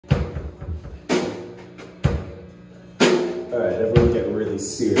All right, everyone get really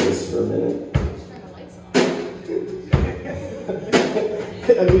serious for a minute.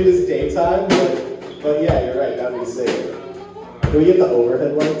 I mean, it's daytime, but yeah, you're right, that'd be sick. Can we get the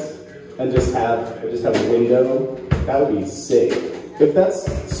overhead lights and just have a window? That would be sick. If that's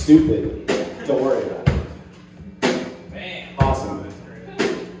stupid, don't worry about it. Man. Awesome.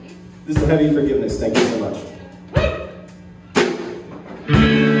 This is heavy forgiveness, thank you so much.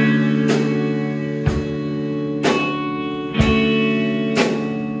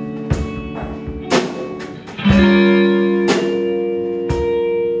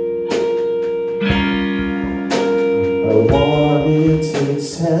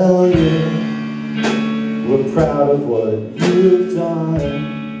 Tell you we're proud of what you've done.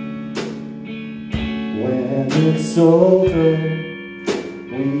 When it's over,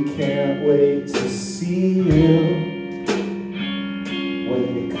 we can't wait to see you. When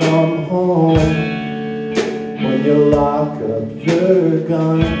you come home, when you lock up your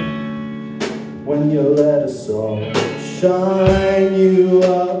gun, when you let us all shine you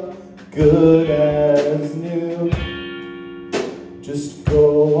up good as new. Just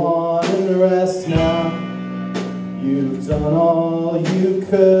go on and rest now. You've done all you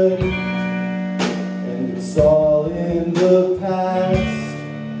could, and it's all in the past,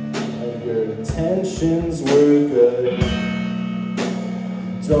 and your intentions were good.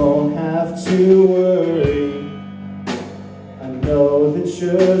 Don't have to worry, I know that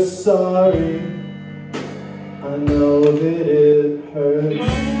you're sorry, I know that it hurts.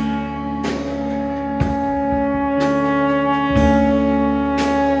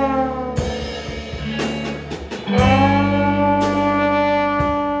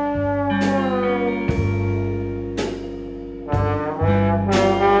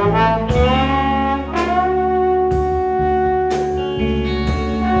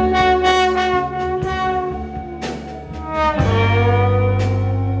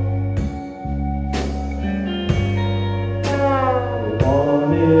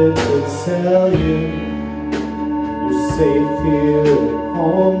 Tell you you're safe here at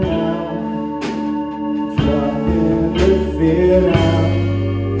home now. There's nothing to fear now.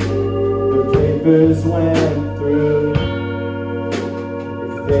 The papers went through.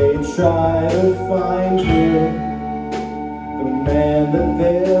 If they try to find you, the man that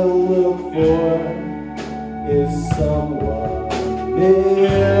they'll look for is someone a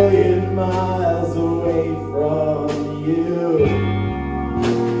million miles away from you.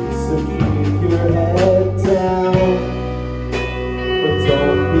 So keep your head down, but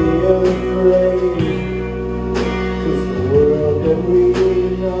don't be afraid, 'cause the world that we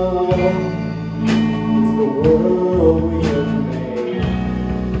know is the world we have made.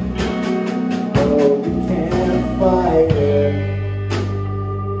 Oh, we can't fight it,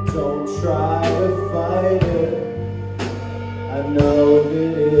 don't try to fight it, I know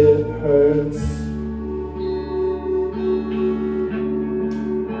that it hurts.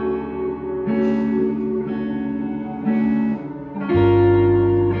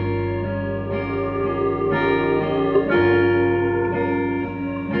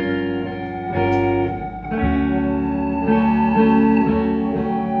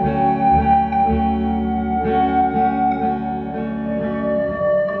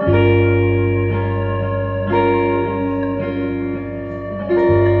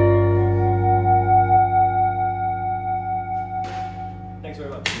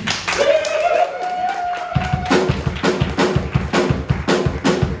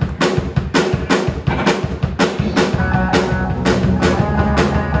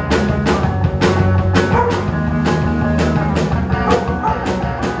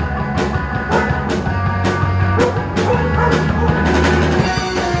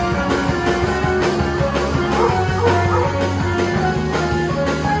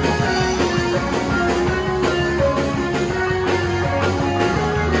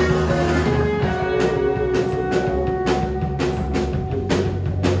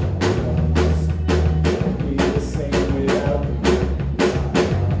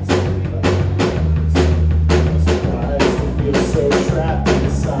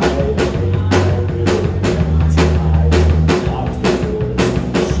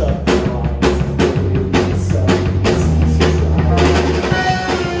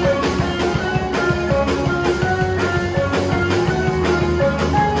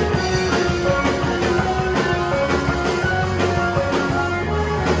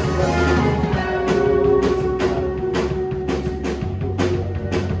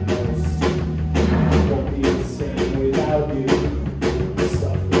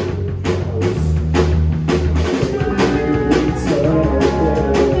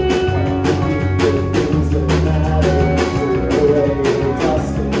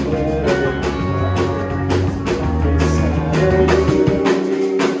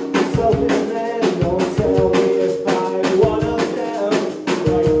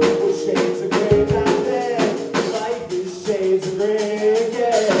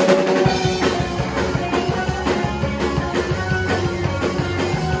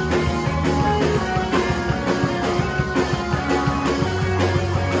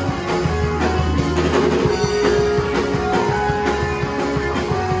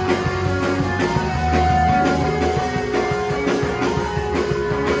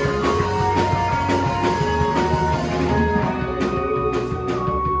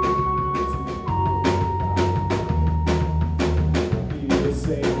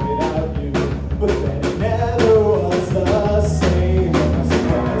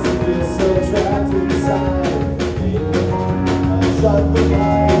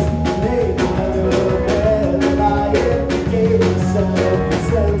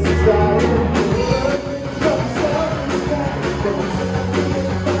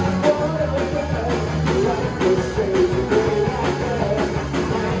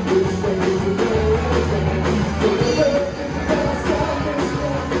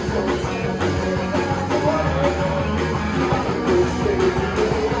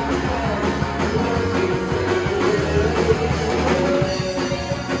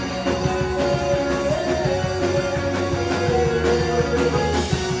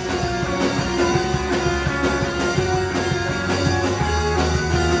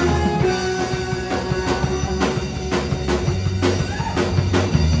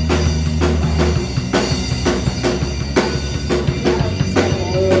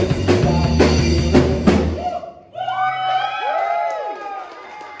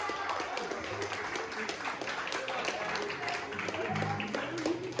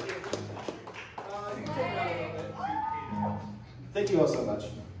 Thank you all so much.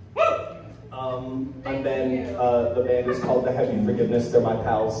 And then the band is called The Heavy Forgiveness. They're my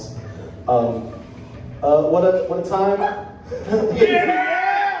pals. What a time.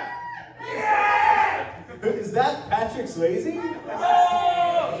 Yeah! Is that Patrick Swayze?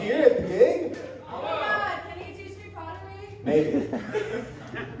 Oh! Here at the gig? Oh my god, can you teach me pottery? Maybe.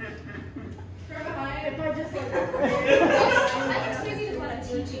 From behind, if I just like... Patrick Swayze does a lot of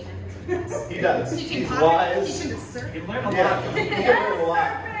teaching. He does. Teaching He's pottery, wise. teaching to surf. He can learn a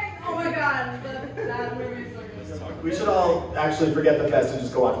lot. Oh my god, that movie's so good. We should all actually forget the fest and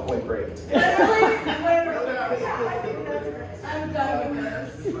just go watch Point Break. I'm done with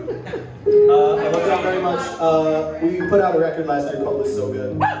this. I love y'all very much. We put out a record last year called This So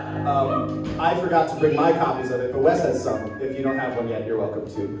Good. I forgot to bring my copies of it, but Wes has some. If you don't have one yet, you're welcome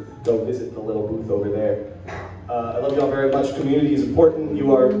to go visit the little booth over there. I love y'all very much. Community is important.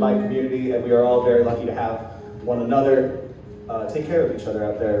 You are my community, and we are all very lucky to have one another. Take care of each other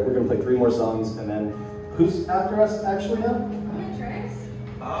out there. We're going to play 3 more songs, and then who's after us actually now?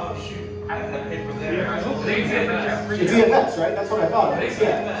 Oh shoot, I have that paper there. It's EFS, right? That's what I thought.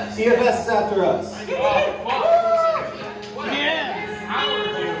 Yeah. EFS is after us.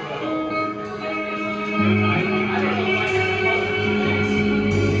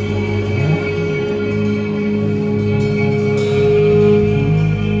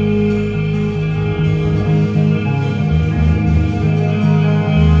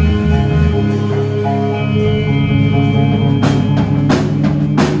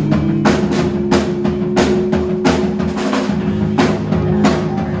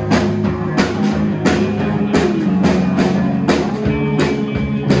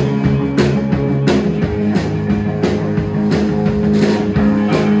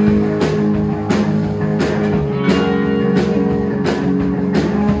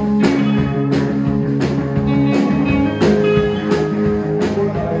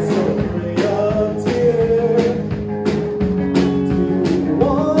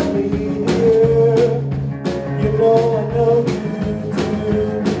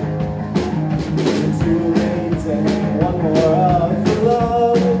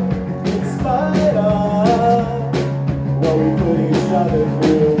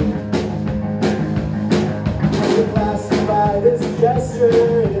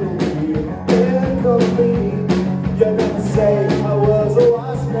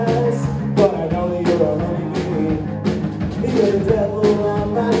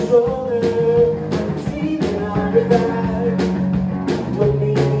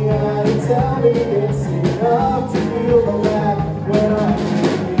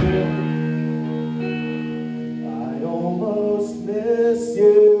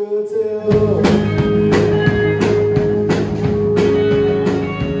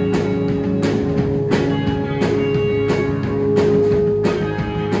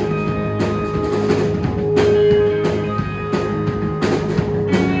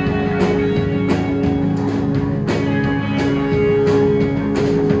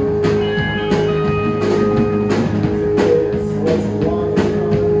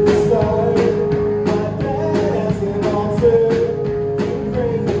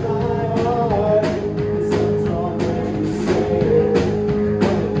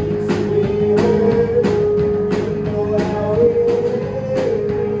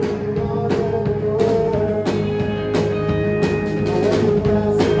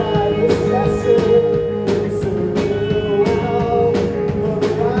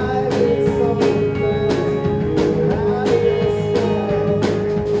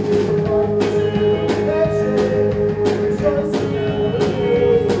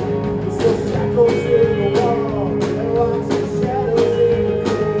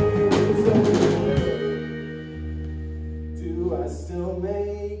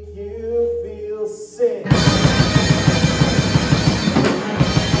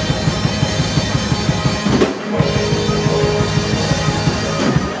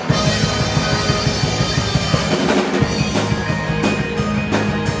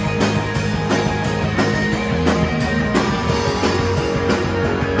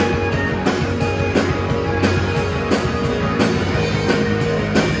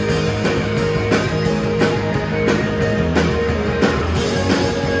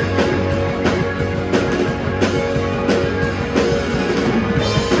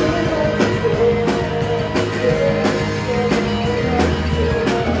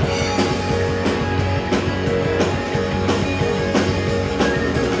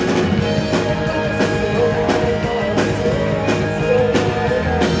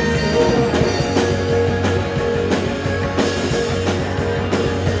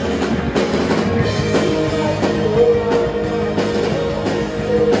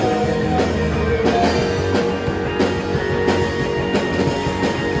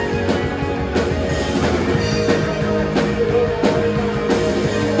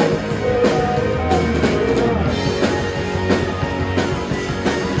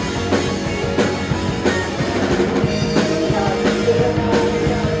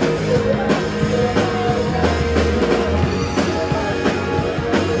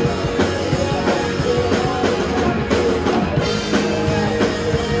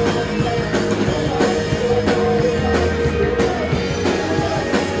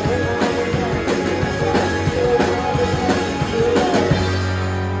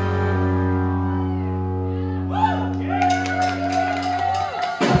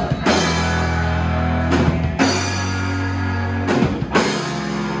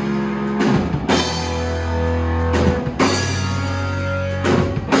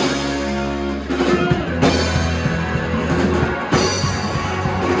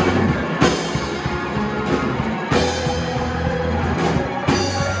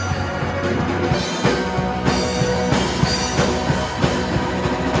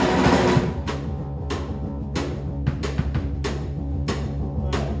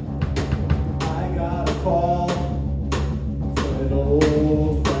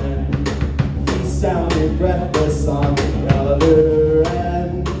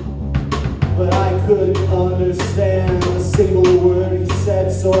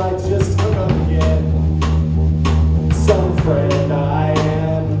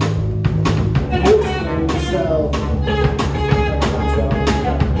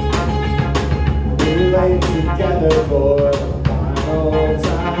 together for